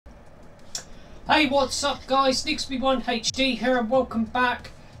Hey, what's up guys, Nixby1HD here and welcome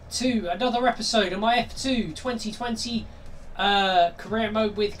back to another episode of my F2 2020 career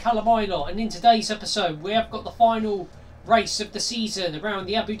mode with Callum Ilott. And in today's episode we have got the final race of the season around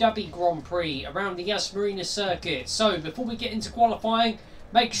the Abu Dhabi Grand Prix, around the Yas Marina circuit. So before we get into qualifying,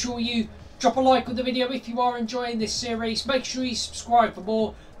 make sure you drop a like on the video if you are enjoying this series. Make sure you subscribe for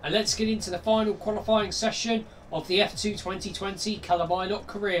more, and let's get into the final qualifying session of the F2 2020 Callum Ilott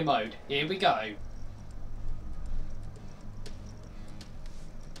career mode. Here we go.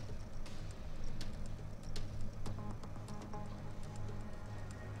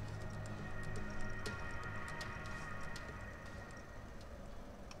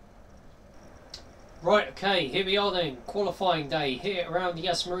 Right, okay, here we are then, qualifying day here around the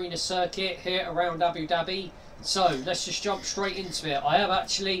Yas Marina circuit, here around Abu Dhabi. So let's just jump straight into it. I have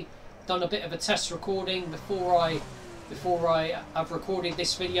actually done a bit of a test recording before I have recorded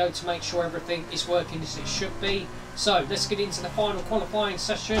this video to make sure everything is working as it should be. So let's get into the final qualifying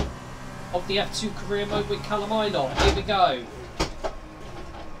session of the F2 career mode with Callum Ilott. Here we go.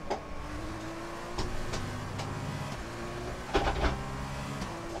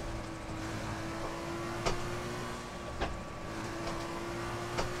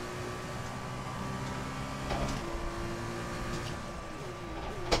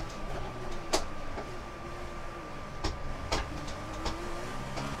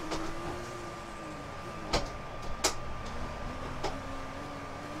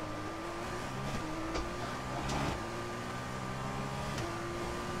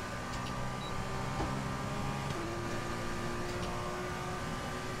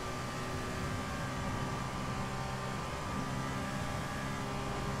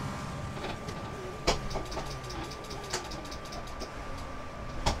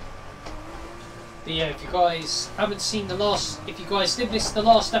 But yeah, if you guys haven't seen if you guys did miss the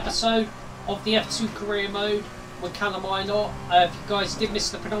last episode of the F2 career mode with Callum Ilott, if you guys did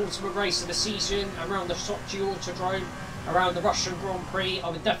miss the penultimate race of the season around the Sochi Autodrome, around the Russian Grand Prix, I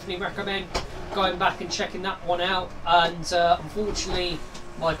would definitely recommend going back and checking that one out. And unfortunately,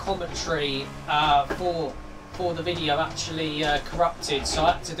 my commentary for the video actually corrupted, so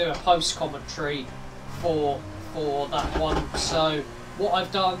I had to do a post commentary for that one. So what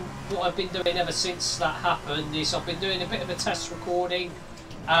I've been doing ever since that happened is I've been doing a bit of a test recording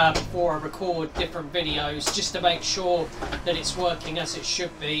before I record different videos, just to make sure that it's working as it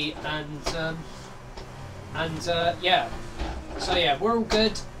should be. And yeah, so yeah, we're all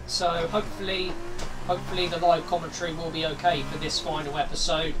good. So hopefully the live commentary will be okay for this final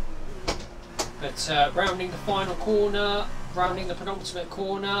episode. But rounding the final corner, rounding the penultimate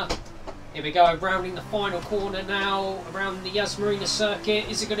corner. Here we go, rounding the final corner now, around the Yas Marina circuit.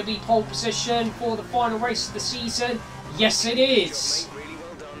 Is it going to be pole position for the final race of the season? Yes, it is. Really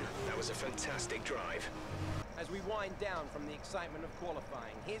well done. That was a fantastic drive. As we wind down from the excitement of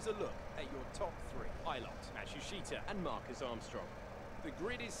qualifying, here's a look at your top three: Ilott, Matsushita, and Marcus Armstrong. The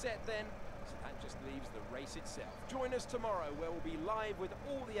grid is set then, so that just leaves the race itself. Join us tomorrow, where we'll be live with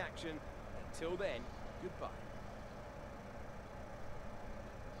all the action. Until then, goodbye.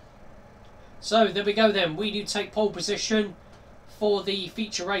 So there we go then, we do take pole position for the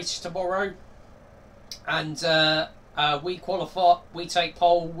feature race tomorrow, and we take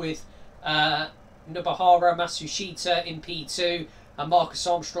pole with Nobuhara Matsushita in P2 and Marcus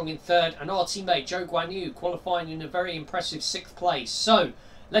Armstrong in third, and our teammate Joe Guan Yu qualifying in a very impressive 6th place. So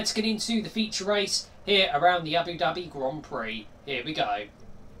let's get into the feature race here around the Abu Dhabi Grand Prix. Here we go.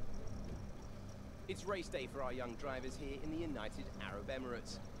 It's race day for our young drivers here in the United Arab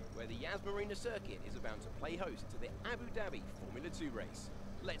Emirates, where the Yas Marina circuit is about to play host to the Abu Dhabi Formula 2 race.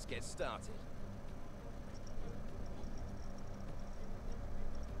 Let's get started.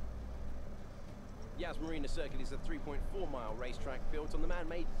 Yas Marina circuit is a 3.4-mile racetrack built on the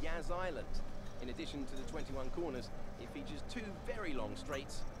man-made Yas Island. In addition to the 21 corners, it features 2 very long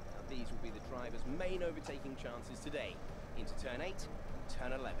straights. Now these will be the drivers' main overtaking chances today, into turn 8 and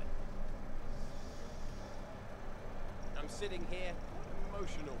turn 11. I'm sitting here,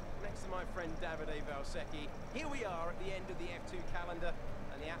 emotional, next to my friend Davide Valsecchi. Here we are at the end of the F2 calendar,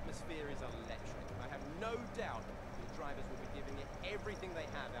 and the atmosphere is electric. I have no doubt the drivers will be giving it everything they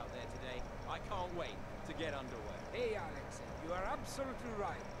have out there today. I can't wait to get underway. Hey Alex, you are absolutely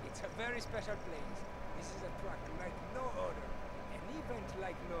right. It's a very special place. This is a track like no other, an event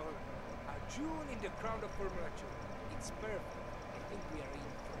like no other, a jewel in the crown of Formula 2. It's perfect. I think we are in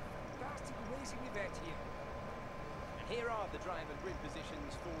for a fantastic racing event here. Here are the driver grid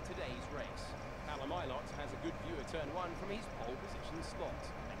positions for today's race. Callum Ilott has a good view of turn 1 from his pole position slot,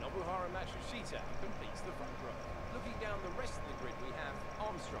 and Nobuhara Matsushita completes the front row. Looking down the rest of the grid, we have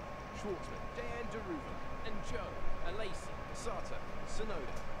Armstrong, Schwartzman, Jan Deruva, and Joe, Alesi, Sato,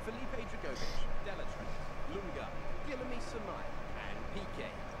 Sonoda, Felipe Dragovic, Delatrese, Lunga, Guilherme Samai, and Piqué,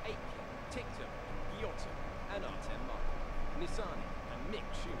 Aitken, Tictum, Giotto, and Artem Marko, Nissani, and Mick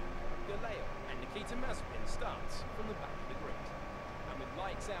Schumann, Galeo, and Nikita Mazepin starts from the back of the grid. And with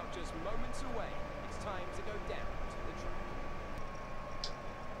lights out just moments away, it's time to go down to the track.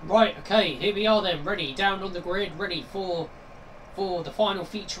 Right, okay, here we are then, ready, down on the grid, ready for the final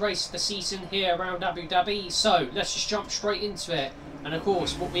feature race of the season here around Abu Dhabi. So, let's just jump straight into it. And of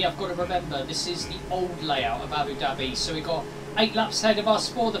course, what we have got to remember, this is the old layout of Abu Dhabi. So we've got 8 laps ahead of us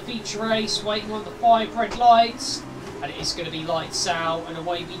for the feature race, waiting on the 5 red lights. And it is going to be lights out, and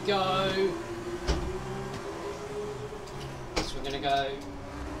away we go. So we're going to go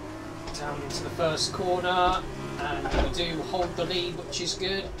down into the first corner, and we do hold the lead, which is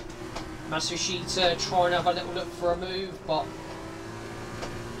good. Matsushita try and have a little look for a move, but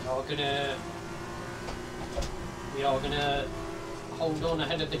we are gonna hold on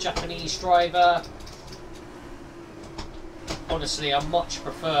ahead of the Japanese driver. Honestly, I much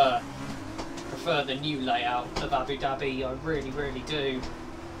prefer the new layout of Abu Dhabi. I really, really do.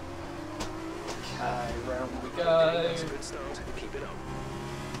 Okay, round we go. That's a good start. Keep it up.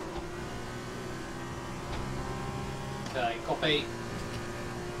 Okay, copy.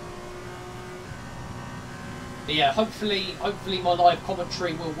 But yeah, hopefully my live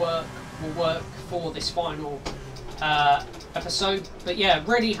commentary will work for this final episode. But yeah,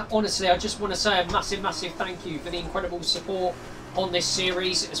 really, honestly, I just want to say a massive thank you for the incredible support on this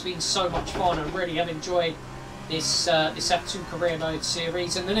series. It's been so much fun. I really have enjoyed this this F2 career mode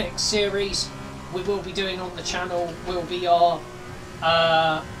series. And the next series we will be doing on the channel will be our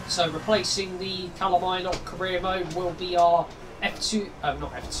so replacing the Callum Ilott career mode will be our F2,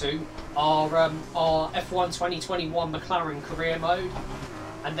 not F2, our F1 2021 McLaren career mode.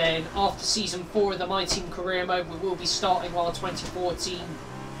 And then after season 4 of the My Team career mode, we will be starting our 2014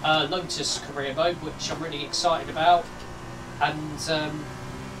 Lotus career mode, which I'm really excited about. And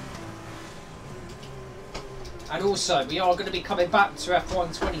also we are going to be coming back to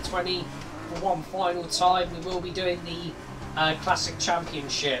F1 2020 for one final time. We will be doing the Classic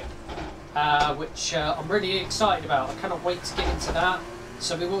Championship, which I'm really excited about. I cannot wait to get into that.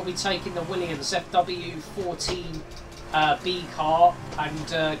 So we will be taking the Williams FW14 B car and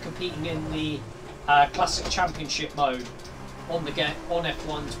competing in the Classic Championship mode on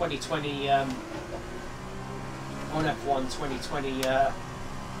F1 2020 on F1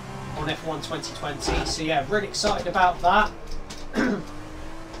 2020. So yeah, really excited about that.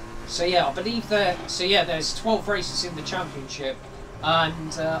 So yeah, I believe there's 12 races in the championship,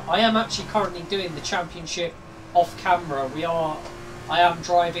 and I am actually currently doing the championship off camera. I am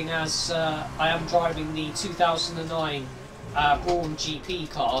driving the 2009 Brawn GP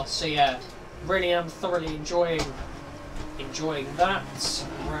car. So yeah, really am thoroughly enjoying that.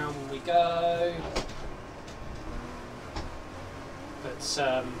 Round we go. But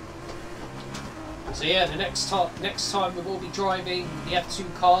so yeah, the next time we will be driving the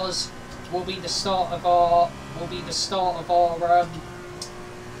F2 cars will be the start of our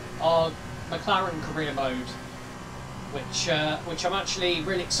McLaren career mode, which I'm actually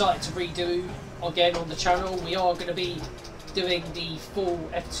really excited to redo again on the channel. We are going to be doing the full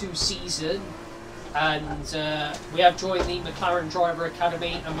F2 season, and we have joined the McLaren Driver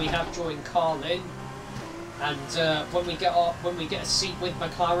Academy, and we have joined Carlin. And when we get a seat with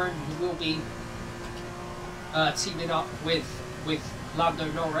McLaren, we will be teaming up with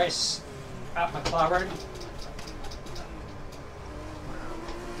Lando Norris at McLaren.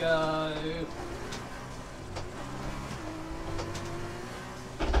 Go.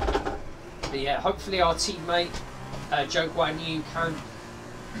 But yeah, hopefully our teammate Joe Guan Yu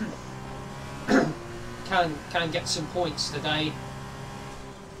can get some points today.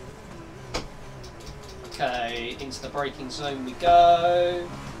 Okay, into the braking zone we go.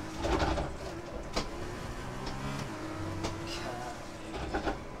 Okay.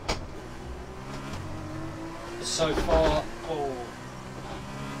 So far, oh.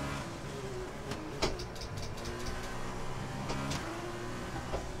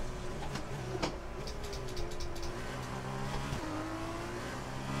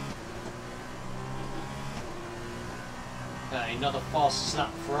 Okay, another fast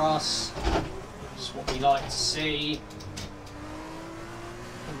lap for us. That's what we like to see.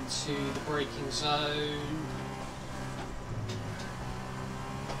 Into the braking zone.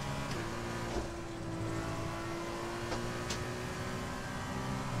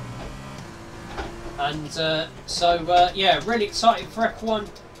 And yeah, really excited for F1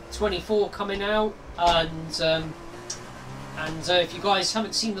 24 coming out, and And if you guys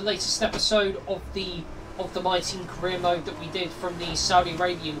haven't seen the latest episode of the My Team career mode that we did from the Saudi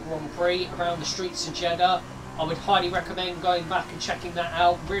Arabian Grand Prix around the streets of Jeddah, I would highly recommend going back and checking that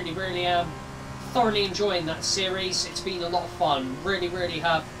out. Really, really am thoroughly enjoying that series. It's been a lot of fun. Really, really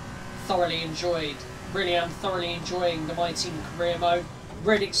have thoroughly enjoyed. Really am thoroughly enjoying the My Team career mode.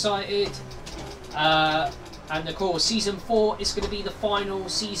 Really excited. And of course, season 4 is going to be the final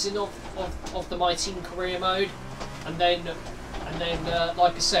season of the My Team career mode. And then,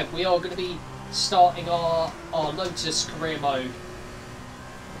 like I said, we are going to be starting our Lotus career mode.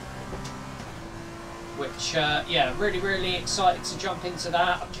 Which, yeah, really, really excited to jump into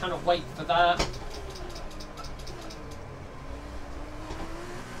that. I cannot wait for that.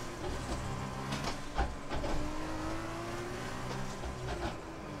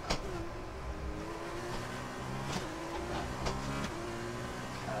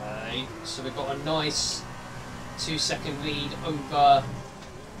 Okay, so we've got a nice 2-second lead over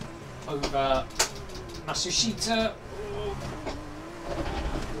Masushita.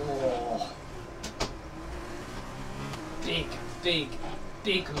 Oh. Big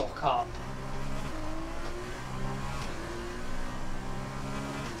lock up.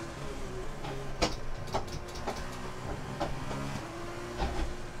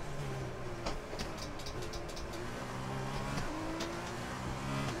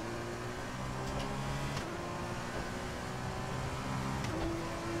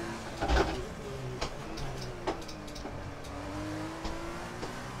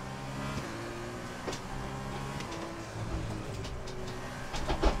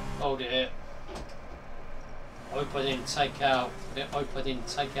 Hold it. I hope I didn't take out. I hope I didn't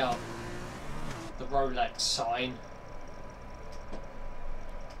take out the Rolex sign.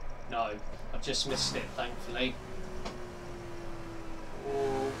 No, I just missed it, thankfully.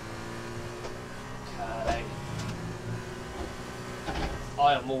 Okay.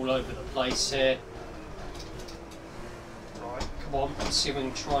 I am all over the place here. Right, come on, let's see if we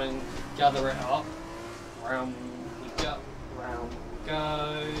can try and gather it up. Round we go. Round we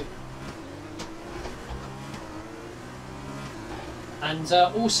go. And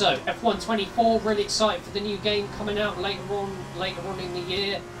also F124, really excited for the new game coming out later on in the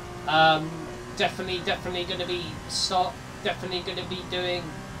year. Definitely going to be doing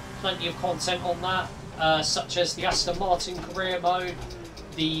plenty of content on that, such as the Aston Martin career mode,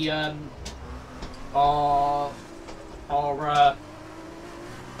 the our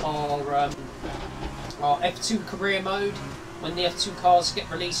F2 career mode when the F2 cars get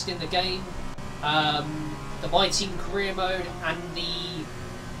released in the game. The My Team career mode, and the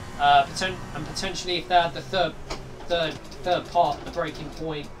potentially if they had the third part of the Breaking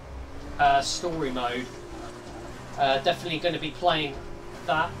Point story mode, definitely going to be playing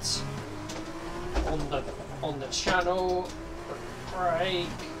that on the channel. Break.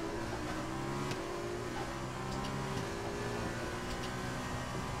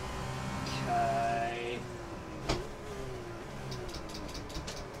 Okay.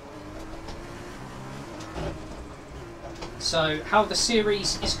 So how the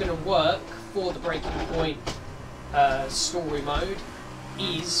series is going to work for the Breaking Point story mode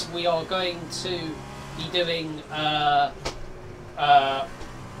is we are going to be doing, well,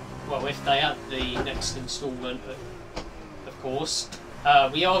 if they add the next instalment, of course,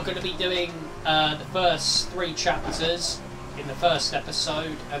 we are going to be doing the first 3 chapters in the first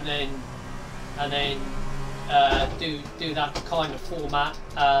episode, and then do that kind of format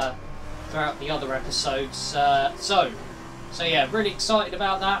throughout the other episodes. So yeah, really excited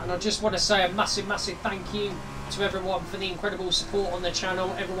about that, and I just want to say a massive thank you to everyone for the incredible support on the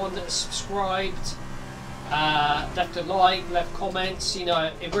channel, everyone that has subscribed, left a like, left comments. You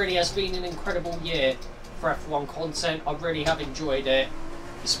know, it really has been an incredible year for F1 content. I really have enjoyed it.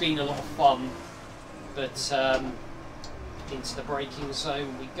 It's been a lot of fun. But into the braking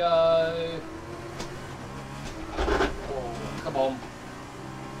zone we go. Oh, come on.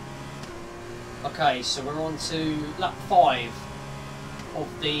 Okay, so we're on to lap 5 of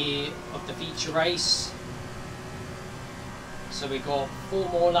the feature race. So we've got 4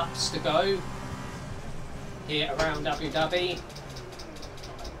 more laps to go here around Abu Dhabi.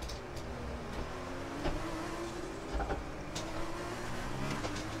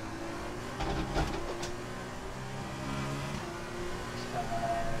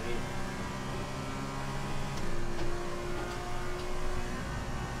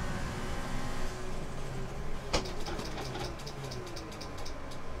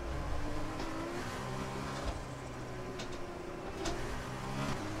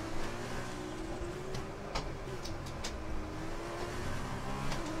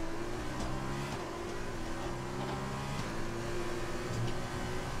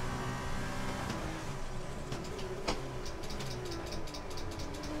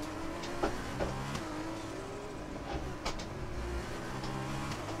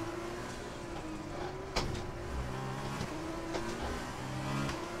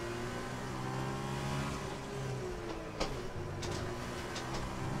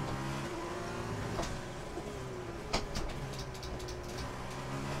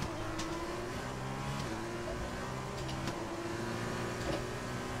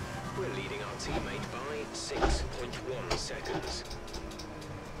 We're leading our teammate by 6.1 seconds.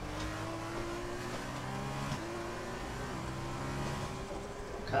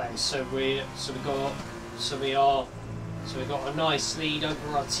 Okay, so we got a nice lead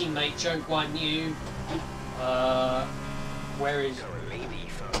over our teammate Joe Guan Yu. Where is Currently, the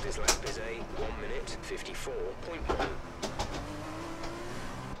fastest lap is a 1 minute 54.1.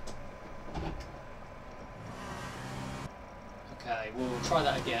 Okay, we'll try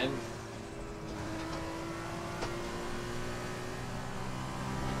that again.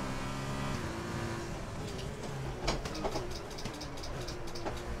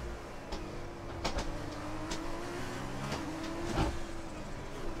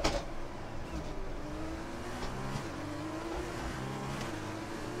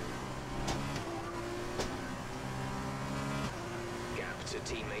 To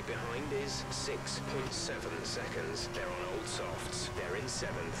teammate behind is 6.7 seconds. They're on old softs. They're in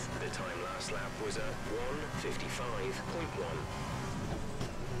 7th. The time last lap was a 1:55.1.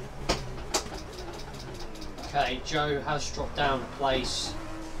 Okay, Joe has dropped down a place.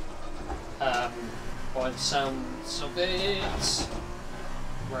 By the sounds of it.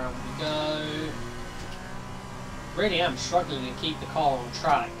 Round we go. Really am struggling to keep the car on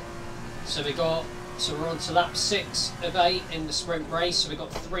track. So we're on to lap 6 of 8 in the sprint race, so we've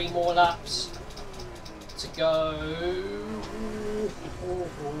got 3 more laps to go.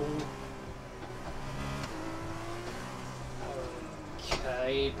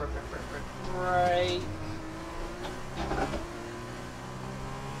 Okay, break.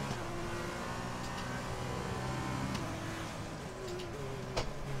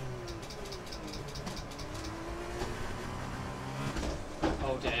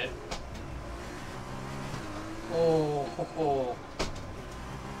 Oh dear. Oh,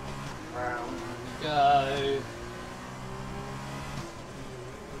 round we go.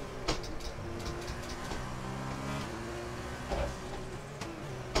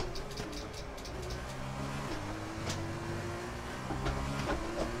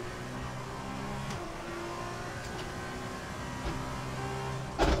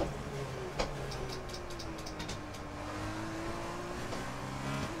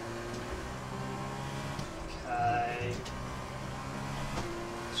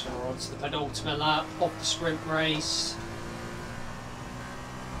 So we're on to the penultimate lap of the sprint race.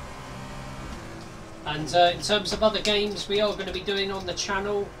 And in terms of other games we are going to be doing on the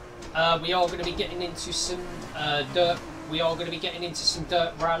channel, we are going to be getting into some dirt. We are going to be getting into some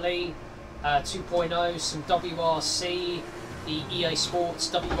Dirt Rally 2.0, some WRC, the EA Sports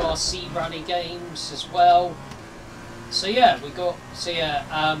WRC Rally games as well. So yeah,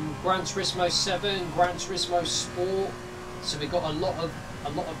 Gran Turismo 7, Gran Turismo Sport. So we've got a lot of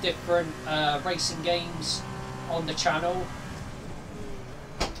different racing games on the channel.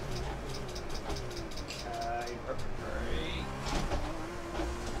 Okay,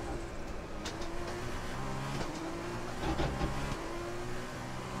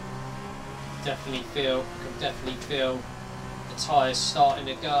 can definitely feel the tyres starting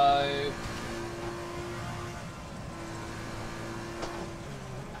to go.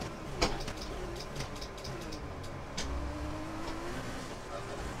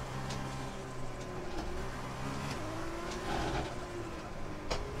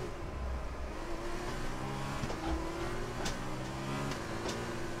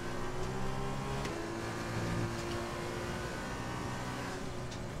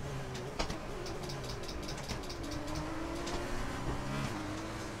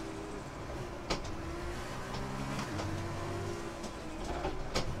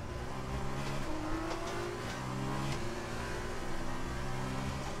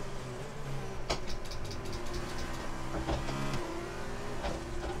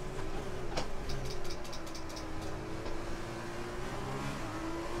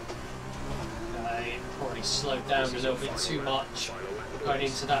 Slowed down a little bit too much going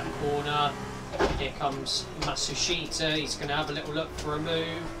into that corner. Here comes Matsushita. He's going to have a little look for a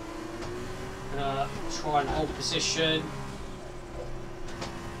move. Going to try and hold position.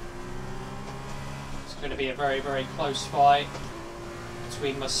 It's going to be a very, very close fight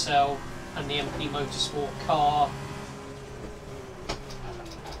between myself and the MP Motorsport car.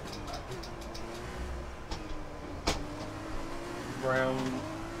 Round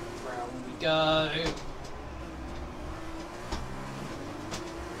we go.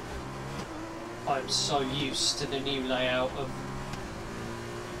 I'm so used to the new layout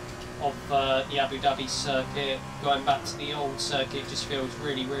of the Abu Dhabi circuit. Going back to the old circuit just feels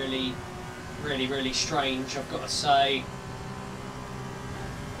really strange, I've got to say.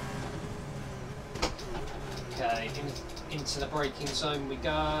 Okay, Into the braking zone we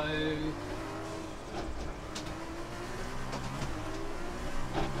go.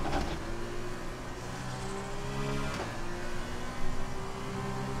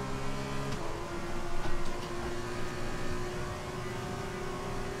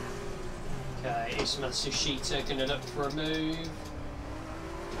 Okay, is Matsushita going to look for a move?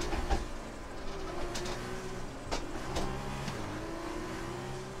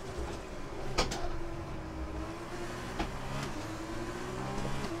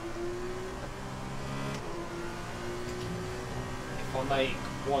 Make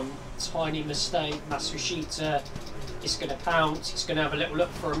one tiny mistake, Matsushita is going to pounce, he's going to have a little look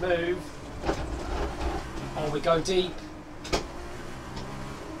for a move. Oh, we go deep.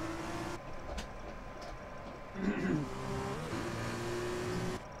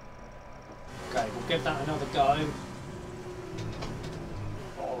 Okay, we'll give that another go.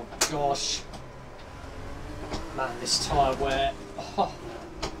 Oh gosh. Man, this tyre wear. Oh.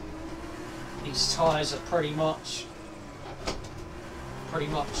 These tyres are pretty much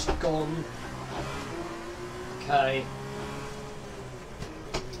gone. Okay.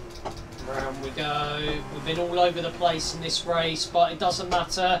 Round we go. We've been all over the place in this race, but it doesn't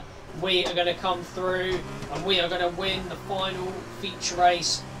matter. We are going to come through and we are going to win the final feature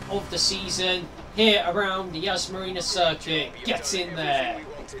race of the season here around the Yas Marina circuit. Get in there.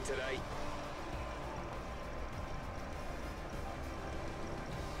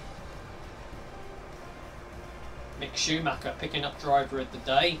 Mick Schumacher picking up driver of the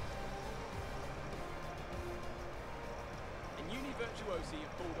day. And Uni Virtuosi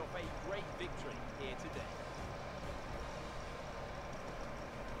have pulled off a great victory here today.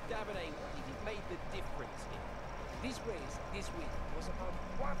 Davide, what do you think made the difference here? This race, this week, was about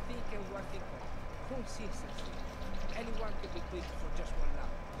one thing and one thing only. Consistency. Anyone can be quick for just one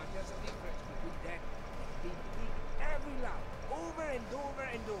lap, but there's a difference between that and being quick every lap, over and over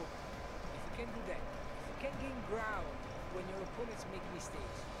and over. If you can do that, can gain ground when your opponents make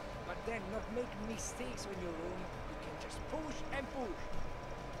mistakes, but then not make mistakes on your own. You can just push and push.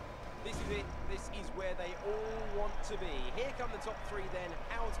 This is it. This is where they all want to be. Here come the top three then,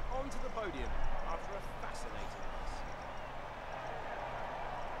 out onto the podium after a fascinating race.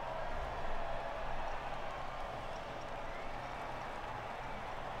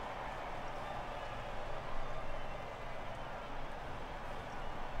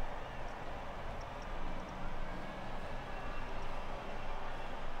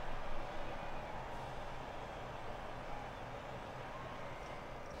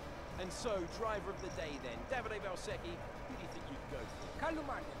 And so, driver of the day then, Davide Valsecchi, who do you think you'd go for? Callum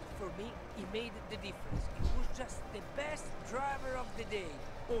Ilott, for me, he made the difference. He was just the best driver of the day.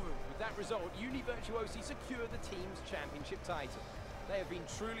 Over. With that result, Uni Virtuosi secure the team's championship title. They have been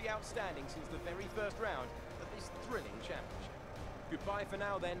truly outstanding since the very first round of this thrilling championship. Goodbye for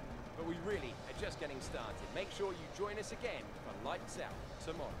now then, but we really are just getting started. Make sure you join us again for Lights Out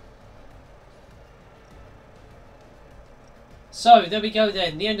tomorrow. So there we go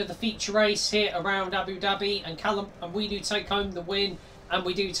then, the end of the feature race here around Abu Dhabi, and Callum and we do take home the win, and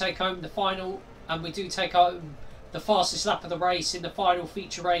we do take home the final, and we do take home the fastest lap of the race in the final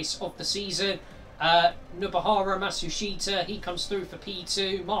feature race of the season. Nobuharu Matsushita, he comes through for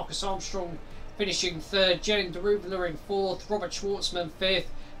P2, Marcus Armstrong finishing third, Jalen Deruvula in fourth, Robert Schwartzman fifth,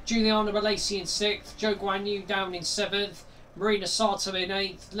 Giuliano Alesi in sixth, Joe Guan Yu down in seventh, Marina Sato in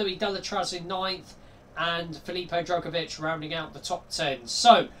eighth, Louis Delatraz in ninth, and Felipe Drogovic rounding out the top 10.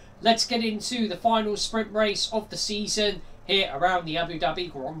 So let's get into the final sprint race of the season here around the Abu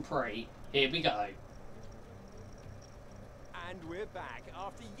Dhabi Grand Prix. Here we go. And we're back.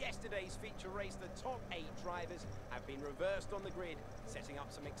 After yesterday's feature race, the top 8 drivers have been reversed on the grid, setting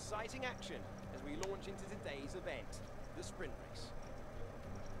up some exciting action as we launch into today's event, the sprint race.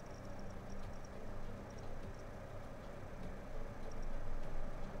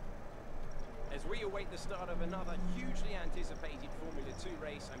 As we await the start of another hugely anticipated Formula 2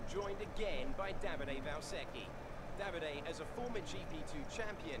 race, I'm joined again by Davide Valsecchi. Davide, as a former GP2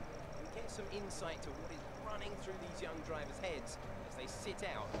 champion, can get some insight to what is running through these young drivers' heads as they sit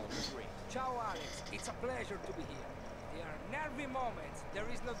out on the grid. Ciao Alex, it's a pleasure to be here. There are nervy moments, there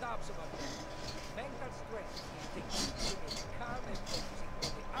is no doubt about that. Mental strength is the key to being calm and focusing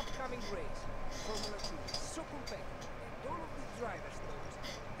on the upcoming race. Formula 2 is so competitive, and all of these drivers know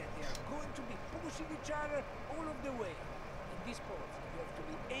that they are going to be pushing each other all of the way. In this sport, you have to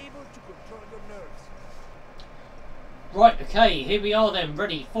be able to control your nerves. Right, okay, here we are then,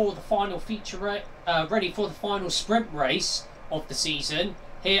 ready for the final ready for the final sprint race of the season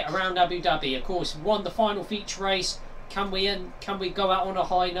here around Abu Dhabi. Of course, won the final feature race. Can we go out on a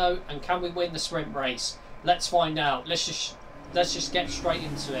high note, and can we win the sprint race? Let's find out. Let's just get straight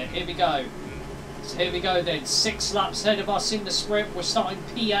into it. Here we go. So here we go then. 6 laps ahead of us in the sprint. We're starting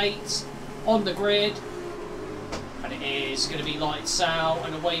P8 on the grid. And it is going to be lights out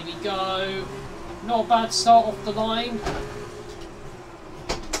and away we go. Not a bad start off the line.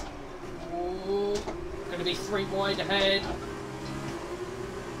 Ooh, going to be 3 wide ahead.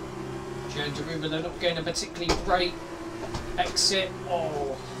 Giandaruma, they're not getting a particularly great exit.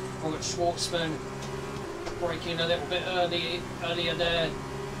 Oh, Robert Schwartzman braking a little bit earlier there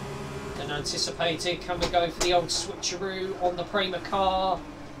than anticipated. Can we go for the old switcheroo on the Prema car?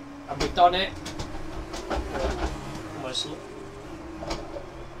 And we've done it.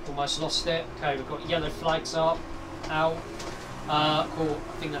 Almost lost it. Okay, we've got yellow flags up, out. Cool.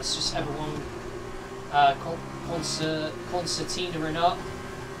 I think that's just everyone concertinaing up.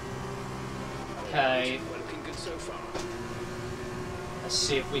 Okay. Looking good so far. Let's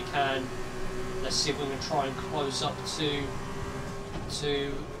see if we can. Let's see if we can try and close up to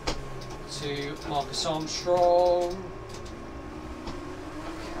Marcus Armstrong.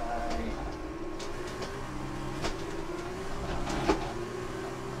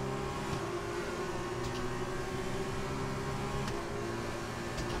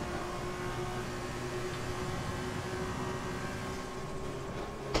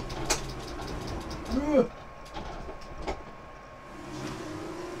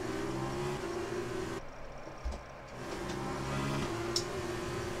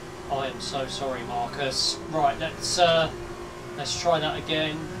 I am so sorry, Marcus. Right, let's try that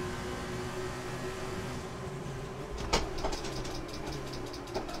again.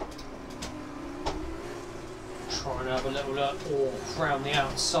 Try and have a little look around the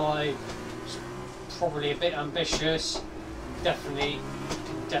outside. It's probably a bit ambitious. Definitely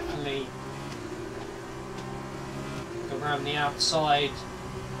go around the outside,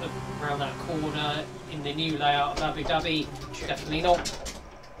 around that corner in the new layout of Abu Dhabi. Definitely not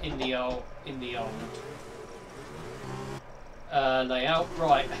in the old layout.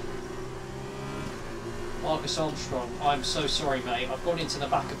 Right, Marcus Armstrong, I'm so sorry mate, I've gone into the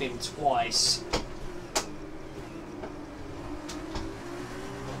back of him twice.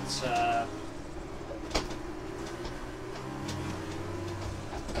 But,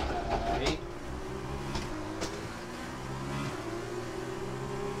 okay.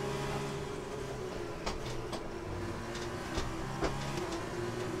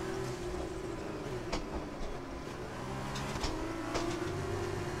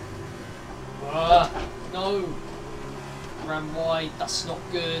 No! Ran wide, that's not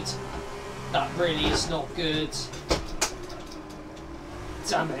good. That really is not good.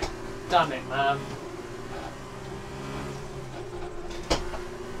 Damn it, man.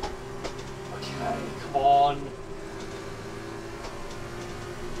 Okay, come on.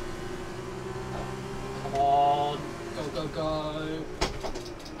 Come on, go.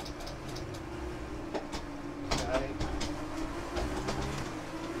 Okay.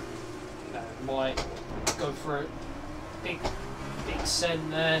 Might go for a big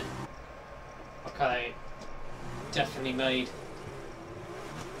send there. Okay, definitely made.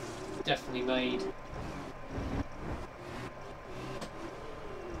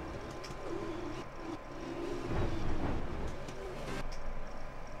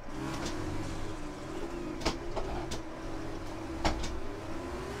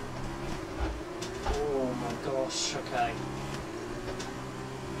 Oh my gosh, okay.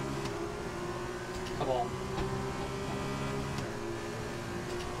 Come on.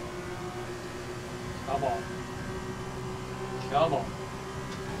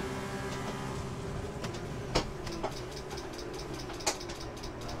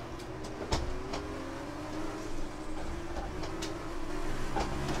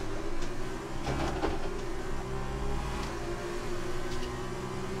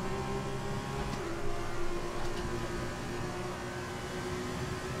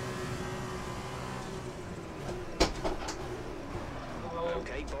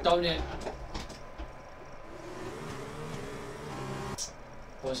 Don't it?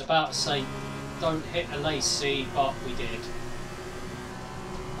 I was about to say don't hit a Lacey, but we did.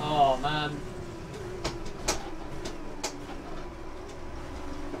 Oh man.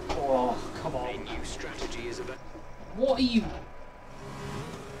 Oh, come on. A new strategy is about. What are you?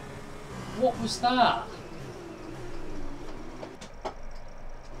 What was that?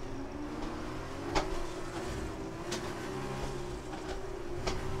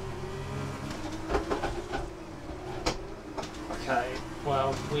 Okay,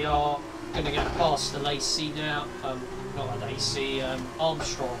 well, we are going to get past the Lacey now. Not a Lacey,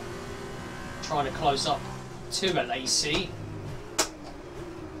 Armstrong. Trying to close up to a Lacey.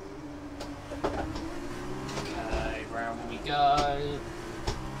 go.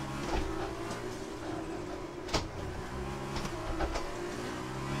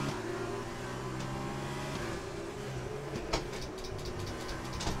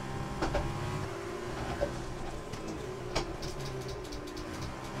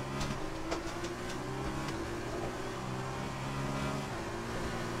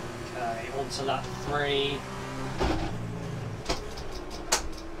 Okay, on to lap 3.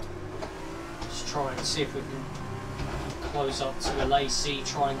 Try and see if we can close up to a Lacey,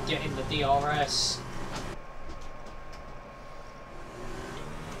 try and get in the DRS.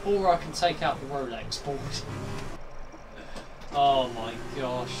 Or I can take out the Rolex board. Oh my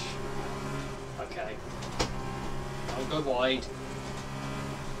gosh. Okay. I'll go wide.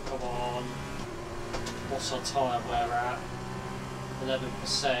 Come on. What's our tyre wear at?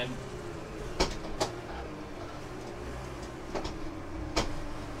 11%.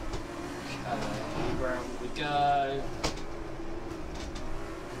 Round we go.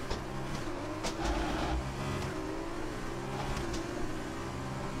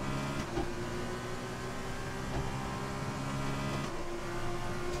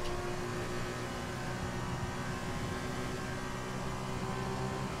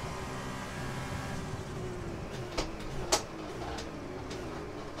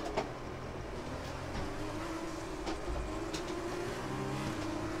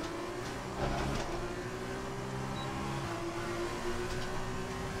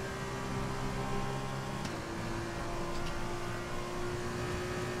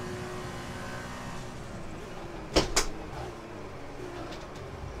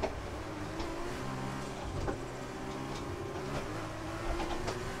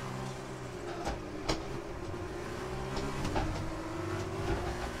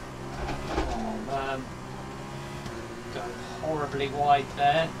 Horribly wide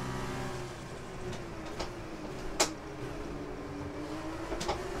there.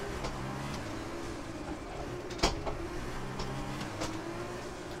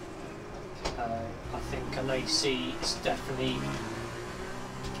 I think a Lacey is definitely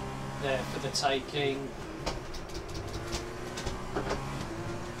there for the taking.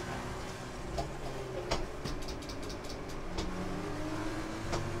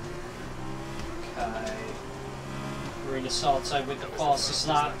 Sato with the fastest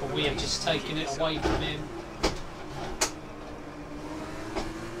lap, but we have just taken it away from him.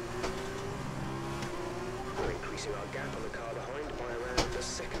 We're increasing our gap on the car behind by around a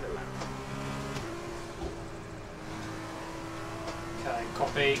second a lap. Okay,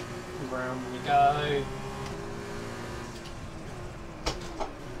 copy. Round we go.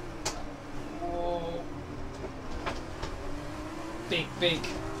 Oh. Big.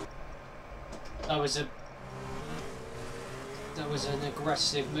 That was an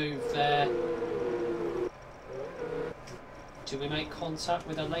aggressive move there. Do we make contact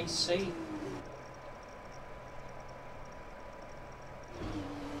with a Lacey?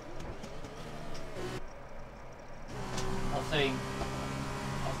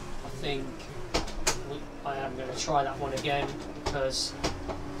 I am going to try that one again, because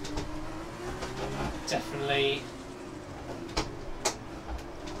definitely,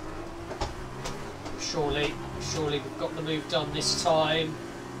 surely we've got the move done this time.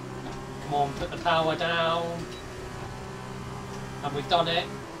 Come on, put the power down. And we've done it.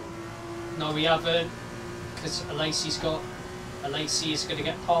 No, we haven't, because a Lacey is going to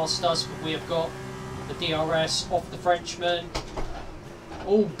get past us, but we have got the DRS off the Frenchman.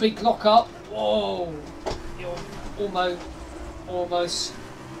 Oh, big lock up. Whoa, almost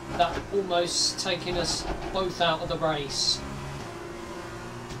taking us both out of the race.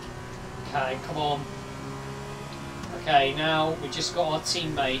 Okay, come on. Okay, now we just got our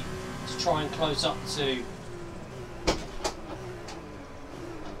teammate to try and close up to.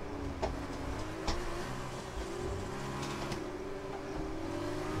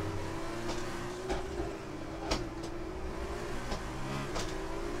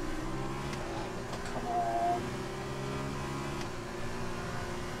 Come on.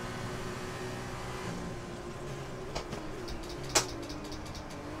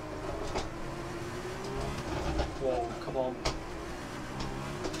 Whoa, come on.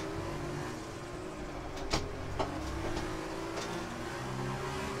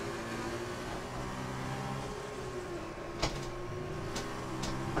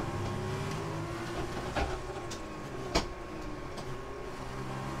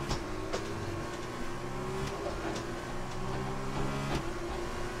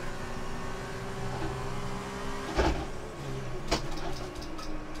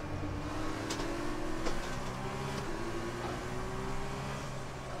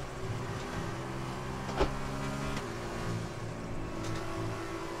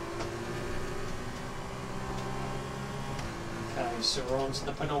 So we're on to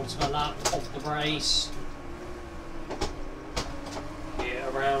the penultimate lap of the race. Here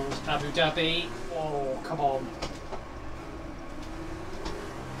around Abu Dhabi. Oh, come on.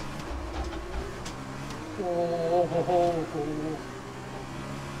 Oh, ho, ho, ho.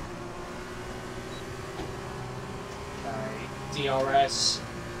 Okay, DRS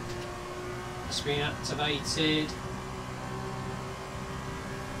has been activated.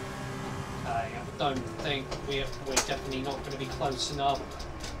 Okay, I don't think we're definitely not going to be close enough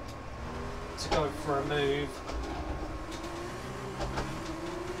to go for a move.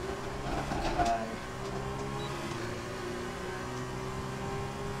 Okay.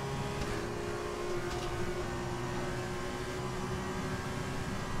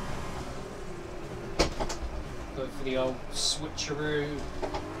 Go for the old switcheroo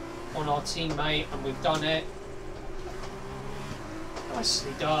on our teammate, and we've done it.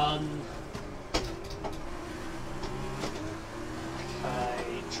 Nicely done.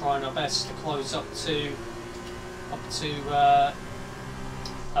 Okay, trying our best to close up to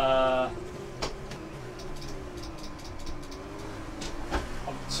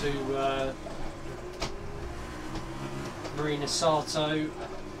Marina Sato.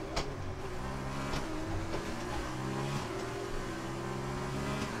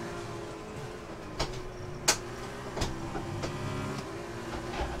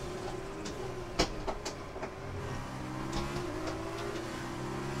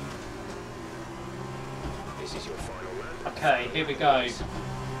 This is your final lap. Okay, here we go.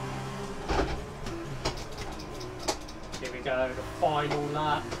 Here we go, the final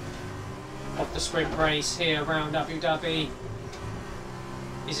lap of the sprint race here around Abu Dhabi.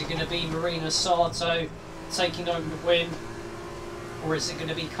 Is it going to be Marina Sato taking over the win, or is it going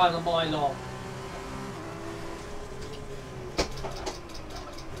to be Callum Ilott?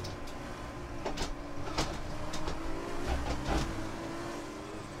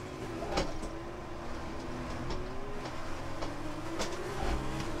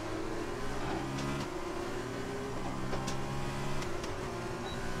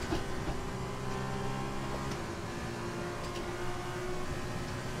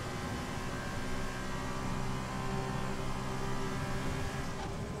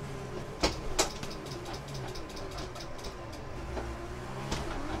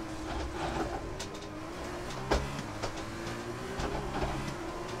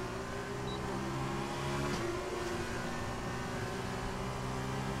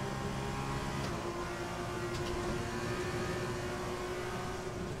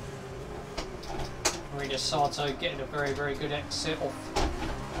 Marina Sato getting a very, very good exit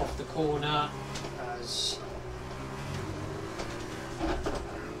off the corner as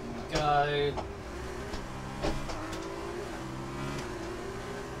we go.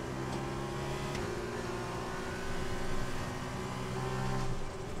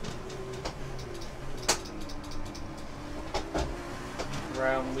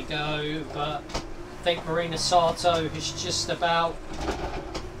 Round we go, but I think Marina Sato is just about.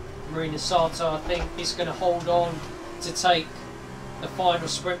 Marina Sato, I think, is going to hold on to take the final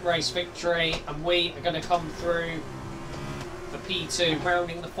sprint race victory, and we are going to come through the P2,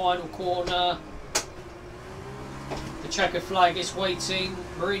 rounding the final corner. The checkered flag is waiting.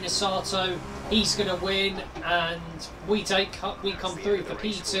 Marina Sato, he's going to win, and we come through for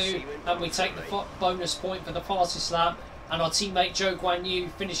P2, and we take the bonus point for the fastest lap, and our teammate Zhou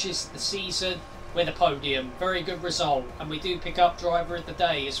Guanyu finishes the season with a podium. Very good result, and we do pick up driver of the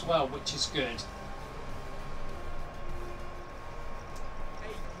day as well, which is good.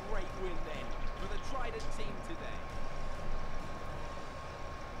 A great win then for the Trident team today.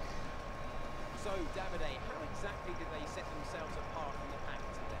 So, Davide, how exactly did they set themselves apart from the pack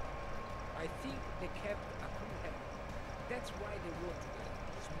today? I think they kept a cool head. That's why they won today.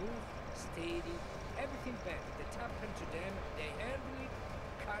 Smooth, steady, everything better. The top happened to them. They handled it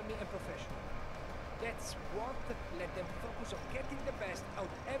calmly and professionally. That's what let them focus on getting the best out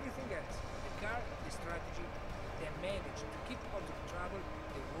of everything else. The car, the strategy, they managed to keep out of trouble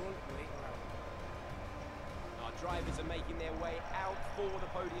the whole way around. Our drivers are making their way out for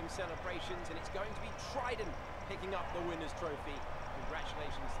the podium celebrations, and it's going to be Trident picking up the winner's trophy.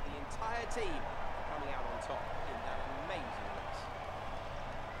 Congratulations to the entire team for coming out on top in that amazing race.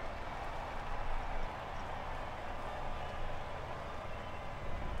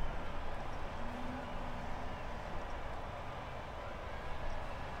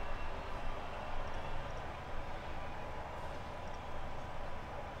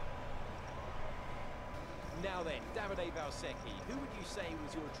 Now then, Davide Valsecchi, who would you say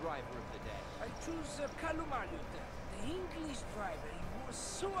was your driver of the day? I choose Callum Ilott, the English driver. He was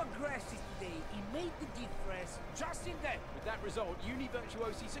so aggressive today. He made the difference just in that. With that result, Uni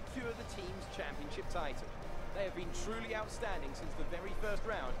Virtuosi secure the team's championship title. They have been truly outstanding since the very first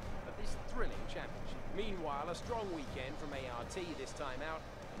round of this thrilling championship. Meanwhile, a strong weekend from ART this time out,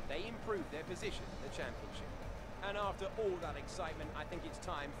 and they improved their position in the championship. And after all that excitement, I think it's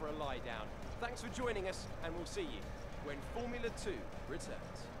time for a lie down. Thanks for joining us, and we'll see you when Formula 2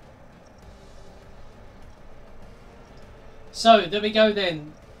 returns. So there we go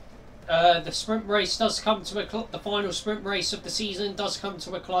then. The sprint race does come to a close. The final sprint race of the season does come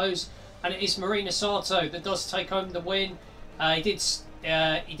to a close, and it is Marina Sato that does take home the win. He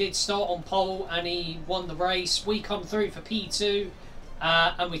did start on pole and he won the race. We come through for P2,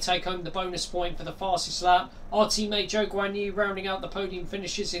 and we take home the bonus point for the fastest lap. Our teammate Joe Guan Yu rounding out the podium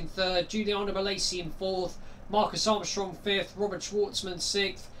finishes in 3rd, Giuliano Malesi in 4th, Marcus Armstrong 5th, Robert Schwartzman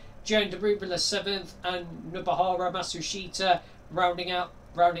 6th, Gian Darubala 7th, and Nobuhara Matsushita rounding out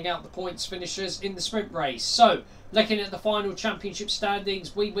the points finishers in the sprint race. So, looking at the final championship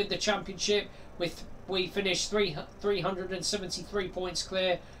standings, we win the championship we finished 373 points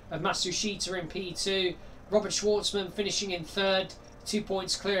clear of Matsushita in P2, Robert Schwartzman finishing in 3rd, 2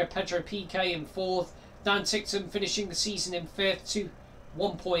 points clear of Pedro Piquet in 4th, Dan Tickton finishing the season in 5th,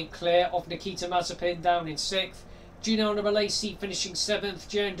 1 point clear of Nikita Mazepin down in 6th, Giuliano Malesi finishing 7th,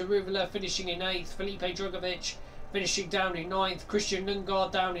 Gian Darubala finishing in 8th, Felipe Drugovich finishing down in 9th, Christian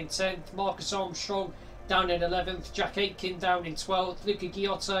Lundgaard down in 10th, Marcus Armstrong down in 11th, Jack Aitken down in 12th, Luca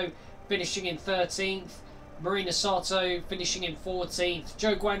Giotto finishing in 13th, Marina Sato finishing in 14th,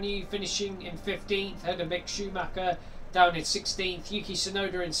 Joe Guan Yu finishing in 15th, ahead of Mick Schumacher down in 16th, Yuki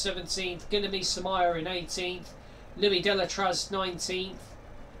Tsunoda in 17th, Guilherme Samaya in 18th, Louis Delatraz 19th,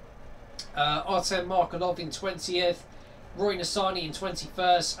 Artem Markelov in 20th, Roy Nissany in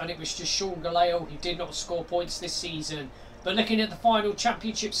 21st, and it was just Sean Galeo who did not score points this season. But looking at the final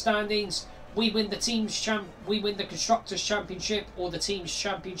championship standings, we win the Constructors' Championship or the Teams'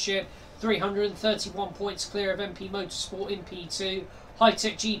 Championship, 331 points clear of MP Motorsport in P2,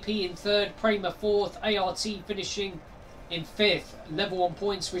 High-Tech GP in 3rd, Prema 4th, ART finishing in 5th, level on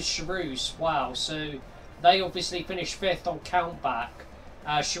points with Charouz. Wow, so they obviously finished 5th on countback.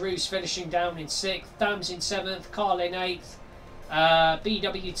 Charouz finishing down in 6th, Dams in 7th, Carl in 8th,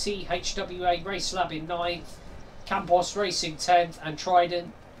 BWT HWA Race Lab in 9th, Campos Racing 10th, and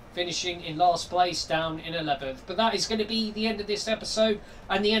Trident finishing in last place down in 11th. But that is going to be the end of this episode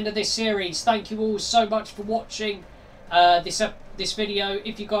and the end of this series. Thank you all so much for watching this video.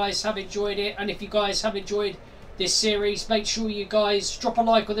 If you guys have enjoyed it, and if you guys have enjoyed this series, make sure you guys drop a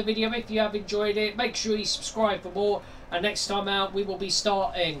like on the video if you have enjoyed it. Make sure you subscribe for more, and next time out we will be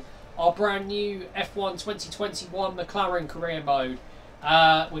starting our brand new F1 2021 McLaren career mode.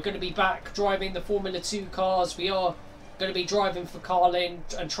 We're going to be back driving the Formula 2 cars. We are going to be driving for Carlin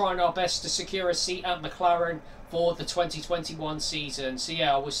and trying our best to secure a seat at McLaren for the 2021 season. So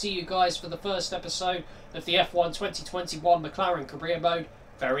yeah, we'll see you guys for the first episode of the F1 2021 McLaren career mode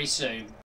very soon.